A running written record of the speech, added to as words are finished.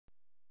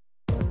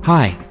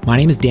Hi, my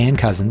name is Dan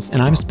Cousins,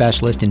 and I'm a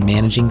specialist in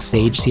managing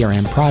Sage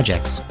CRM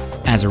projects.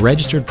 As a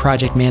registered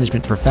project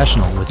management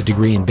professional with a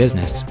degree in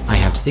business, I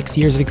have 6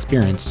 years of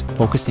experience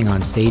focusing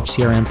on Sage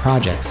CRM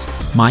projects.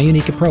 My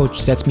unique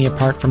approach sets me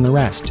apart from the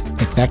rest.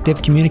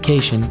 Effective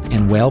communication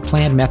and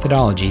well-planned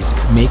methodologies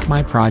make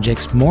my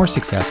projects more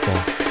successful.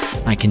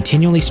 I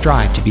continually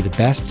strive to be the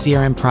best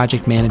CRM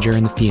project manager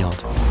in the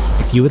field.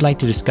 If you would like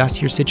to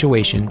discuss your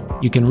situation,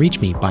 you can reach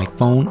me by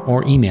phone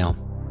or email.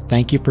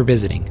 Thank you for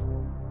visiting.